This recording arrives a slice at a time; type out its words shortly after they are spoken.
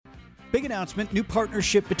Big announcement, new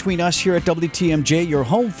partnership between us here at WTMJ, your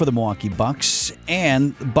home for the Milwaukee Bucks,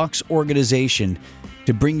 and the Bucks organization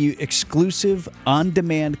to bring you exclusive,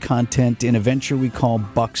 on-demand content in a venture we call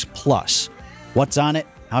Bucks Plus. What's on it?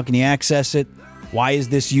 How can you access it? Why is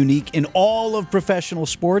this unique in all of professional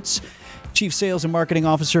sports? Chief Sales and Marketing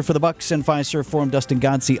Officer for the Bucks and Fiserv Forum, Dustin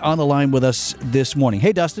Godsey, on the line with us this morning.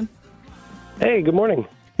 Hey, Dustin. Hey, good morning.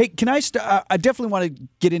 Hey, can I I definitely want to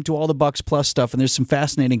get into all the Bucks Plus stuff, and there's some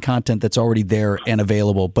fascinating content that's already there and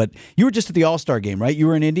available. But you were just at the All-Star game, right? You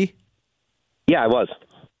were in Indy? Yeah, I was.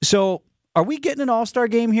 So are we getting an All-Star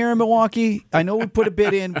game here in Milwaukee? I know we put a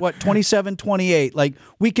bid in, 27-28. Like,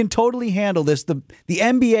 we can totally handle this. The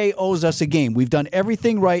NBA owes us a game. We've done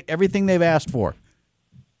everything right, everything they've asked for.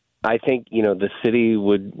 I think, the city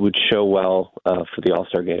would show well for the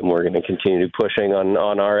All-Star game. We're going to continue pushing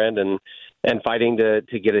on our end and fighting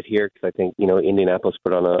to get it here because I think, Indianapolis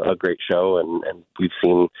put on a great show, and we've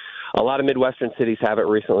seen a lot of Midwestern cities have it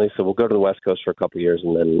recently, so we'll go to the West Coast for a couple of years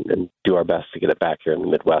and do our best to get it back here in the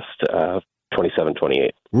Midwest,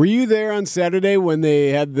 27-28. Were you there on Saturday when they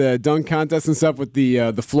had the dunk contest and stuff with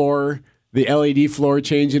the floor, the LED floor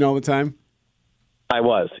changing all the time? I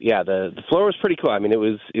was, yeah. The floor was pretty cool. I mean, it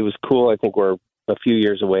was cool. I think we're a few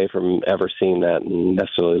years away from ever seeing that in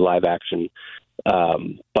necessarily live action,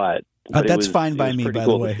 but that's fine by me, by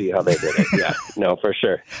cool the way. To see how they did it. Yeah, no, for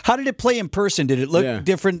sure. How did it play in person? Did it look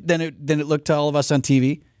different than it looked to all of us on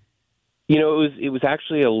TV? It was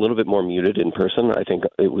actually a little bit more muted in person. I think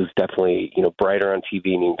it was definitely, brighter on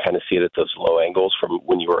TV, and you can kind of see it at those low angles from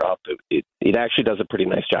when you were up. It actually does a pretty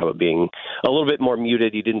nice job of being a little bit more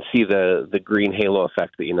muted. You didn't see the green halo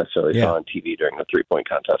effect that you necessarily saw on TV during the three-point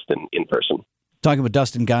contest in person. Talking with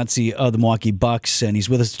Dustin Godsey of the Milwaukee Bucks, and he's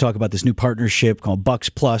with us to talk about this new partnership called Bucks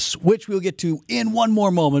Plus, which we'll get to in one more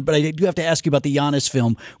moment. But I do have to ask you about the Giannis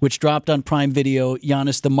film, which dropped on Prime Video,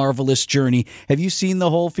 Giannis, The Marvelous Journey. Have you seen the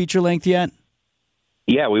whole feature length yet?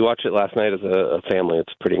 Yeah, we watched it last night as a family.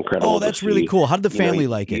 It's pretty incredible. Oh, that's really cool. How did the family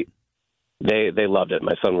like it? They loved it.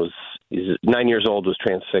 My son he's 9 years old, was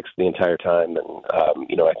transfixed the entire time,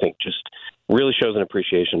 and I think just really shows an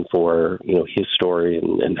appreciation for his story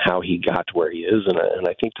and how he got to where he is, and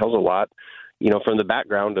I think tells a lot from the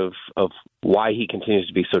background of why he continues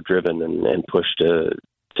to be so driven and push to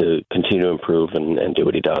continue to improve and do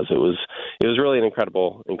what he does. It was really an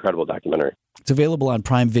incredible documentary. It's available on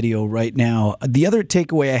Prime Video right now. The other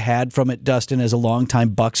takeaway I had from it, Dustin, as a longtime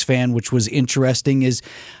Bucks fan, which was interesting, is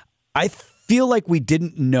I feel like we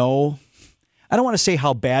didn't know, I don't want to say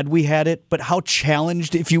how bad we had it, but how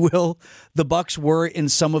challenged, if you will, the Bucks were in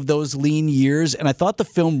some of those lean years. And I thought the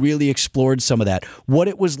film really explored some of that. What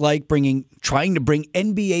it was like trying to bring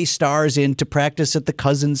NBA stars in to practice at the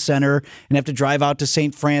Cousins Center and have to drive out to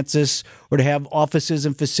St. Francis, or to have offices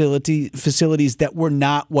and facilities that were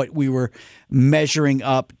not what we were measuring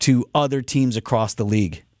up to other teams across the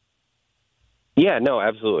league. Yeah, no,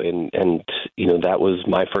 absolutely. And that was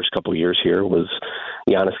my first couple years here. Was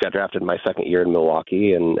Giannis got drafted my second year in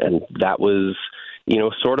Milwaukee, and that was,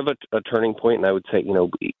 sort of a turning point. And I would say,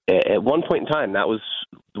 at one point in time, that was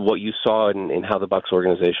what you saw in how the Bucks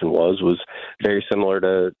organization was very similar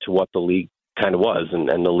to what the league kind of was.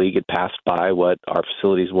 And the league had passed by what our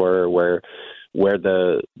facilities were, where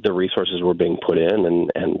the resources were being put in.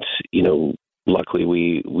 And luckily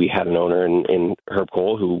we had an owner in Herb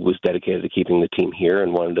Cole who was dedicated to keeping the team here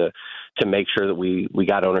and wanted to make sure that we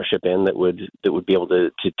got ownership in that would be able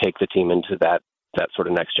to take the team into that sort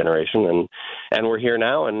of next generation. And we're here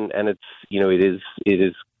now, and it's, it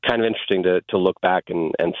is kind of interesting to look back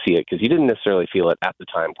and see it, because you didn't necessarily feel it at the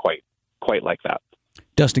time quite like that.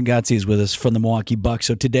 Dustin Godsey is with us from the Milwaukee Bucks.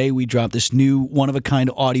 So today we dropped this new one-of-a-kind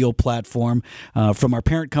audio platform from our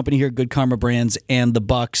parent company here, Good Karma Brands, and the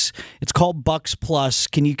Bucks. It's called Bucks Plus.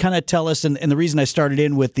 Can you kind of tell us, and the reason I started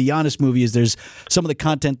in with the Giannis movie is there's some of the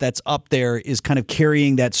content that's up there is kind of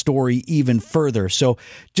carrying that story even further. So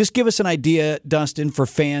just give us an idea, Dustin, for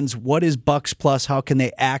fans, what is Bucks Plus, how can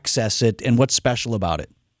they access it, and what's special about it?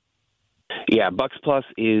 Yeah, Bucks Plus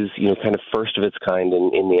is, kind of first of its kind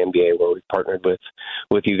in the NBA, where we've partnered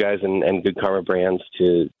with you guys and Good Karma Brands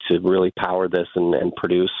to really power this and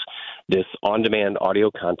produce this on-demand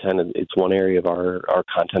audio content. It's one area of our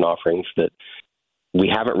content offerings that we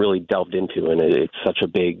haven't really delved into, and it's such a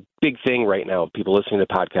big thing right now. People listening to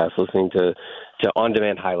podcasts, listening to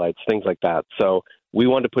on-demand highlights, things like that. So we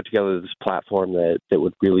wanted to put together this platform that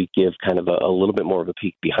would really give kind of a little bit more of a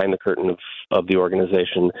peek behind the curtain of the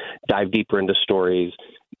organization, dive deeper into stories,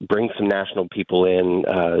 bring some national people in,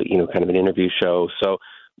 kind of an interview show. So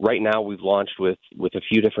right now we've launched with a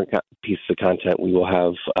few different pieces of content. We will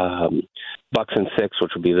have Bucks and Six,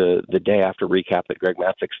 which will be the day after recap that Greg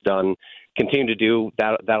Matzick's done. Continue to do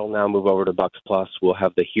that. That'll now move over to Bucks Plus. We'll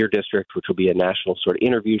have the Here District, which will be a national sort of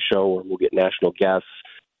interview show where we'll get national guests,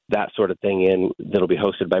 that sort of thing in. That'll be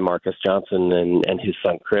hosted by Marcus Johnson and his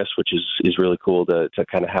son Chris, which is really cool to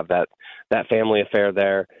kind of have that family affair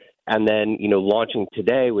there. And then, launching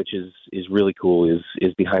today, which is really cool,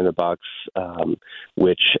 is Behind the Bucks,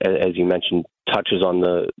 which, as you mentioned, touches on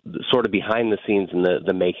the sort of behind the scenes and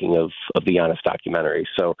the making of the Giannis documentary.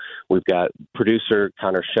 So we've got producer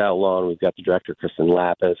Connor Schell on, we've got the director Kristen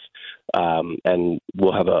Lapis, and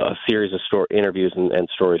we'll have a series of interviews and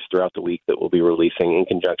stories throughout the week that we'll be releasing in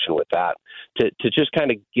conjunction with that to just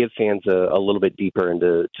kind of give fans a little bit deeper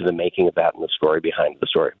into the making of that and the story behind the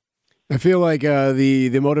story. I feel like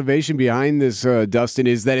the motivation behind this, Dustin,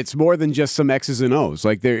 is that it's more than just some X's and O's.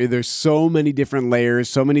 Like there's so many different layers,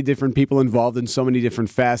 so many different people involved in so many different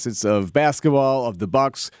facets of basketball, of the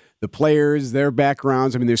Bucks, the players, their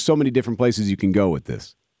backgrounds. I mean, there's so many different places you can go with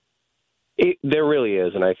this. There really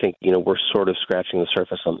is, and I think we're sort of scratching the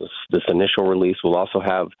surface on this initial release. We'll also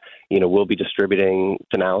have we'll be distributing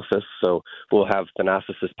Thanalysis, so we'll have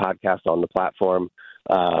Thanalysis' podcast on the platform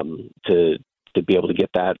to be able to get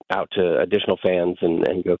that out to additional fans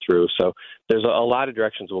and go through. So there's a lot of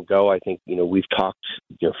directions we'll go. I think, we've talked,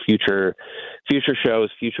 future shows,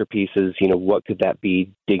 future pieces, what could that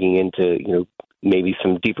be, digging into, maybe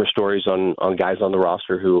some deeper stories on guys on the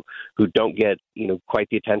roster who don't get, quite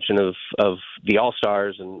the attention of the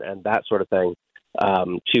All-Stars and that sort of thing.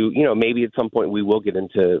 To, maybe at some point we will get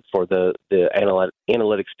into, for the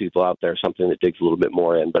analytics people out there, something that digs a little bit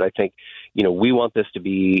more in. But I think, we want this to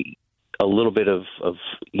be a little bit of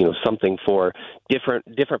something for different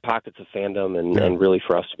pockets of fandom and really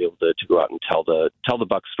for us to be able to go out and tell the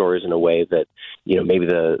Bucks stories in a way that maybe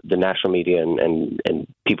the national media and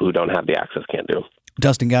people who don't have the access can't do.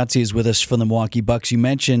 Dustin Godsey is with us from the Milwaukee Bucks. You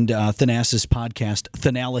mentioned Thanasis podcast,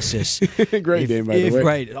 Thanalysis. Great name, by the way.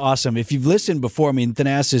 Right, awesome. If you've listened before, I mean,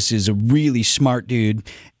 Thanasis is a really smart dude.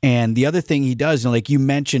 And the other thing he does, like you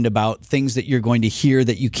mentioned about things that you're going to hear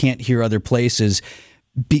that you can't hear other places,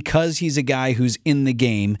 because he's a guy who's in the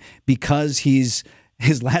game, because his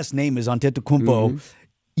last name is Antetokounmpo,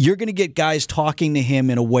 you're going to get guys talking to him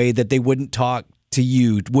in a way that they wouldn't talk to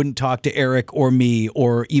you, wouldn't talk to Eric or me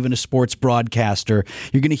or even a sports broadcaster.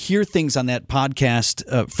 You're going to hear things on that podcast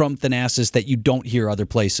from Thanasis that you don't hear other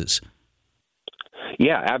places.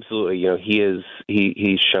 Yeah, absolutely.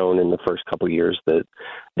 He's shown in the first couple of years that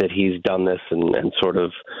he's done this and sort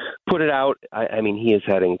of put it out. I mean, he has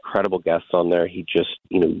had incredible guests on there. He just,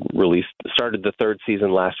 started the third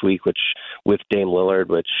season last week, which with Dame Lillard,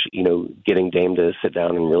 which, getting Dame to sit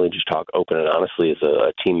down and really just talk open and honestly as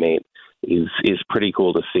a teammate is pretty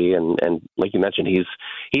cool to see. And like you mentioned,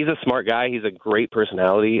 he's a smart guy. He's a great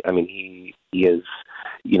personality. I mean, he is,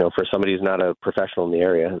 for somebody who's not a professional in the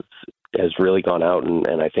area, has really gone out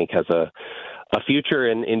and I think has a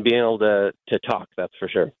future in being able to talk, that's for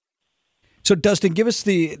sure. So, Dustin, give us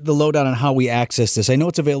the lowdown on how we access this. I know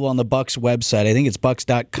it's available on the Bucks website. I think it's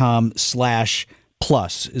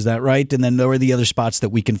bucks.com/plus. Is that right? And then there are the other spots that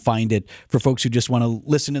we can find it for folks who just want to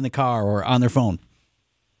listen in the car or on their phone.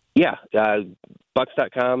 Yeah,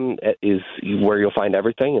 Bucks.com is where you'll find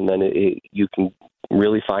everything, and then you can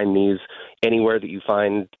really find these anywhere that you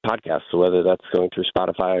find podcasts. So whether that's going through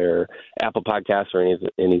Spotify or Apple Podcasts or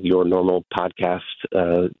any of your normal podcast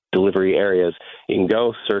delivery areas, you can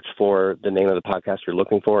go search for the name of the podcast you're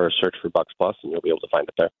looking for, or search for Bucks Plus, and you'll be able to find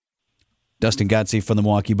it there. Dustin Godsey from the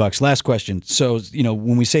Milwaukee Bucks. Last question. So,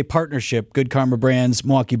 when we say partnership, Good Karma Brands,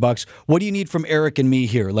 Milwaukee Bucks, what do you need from Eric and me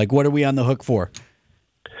here? Like, what are we on the hook for?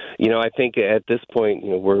 I think at this point,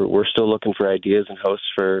 we're still looking for ideas and hosts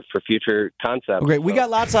for future concepts. Okay, we got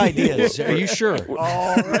lots of ideas. Are you sure?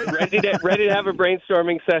 Ready to have a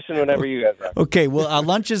brainstorming session whenever you guys are. Okay, well,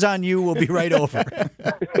 lunch is on you. We'll be right over.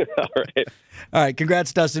 All right.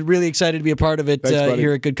 Congrats, Dustin. Really excited to be a part of it. Thanks,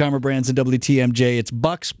 here at Good Karma Brands and WTMJ. It's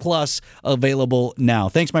Bucks Plus available now.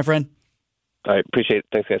 Thanks, my friend. All right, appreciate it.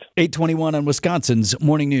 Thanks, guys. 8:21 on Wisconsin's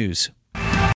Morning News.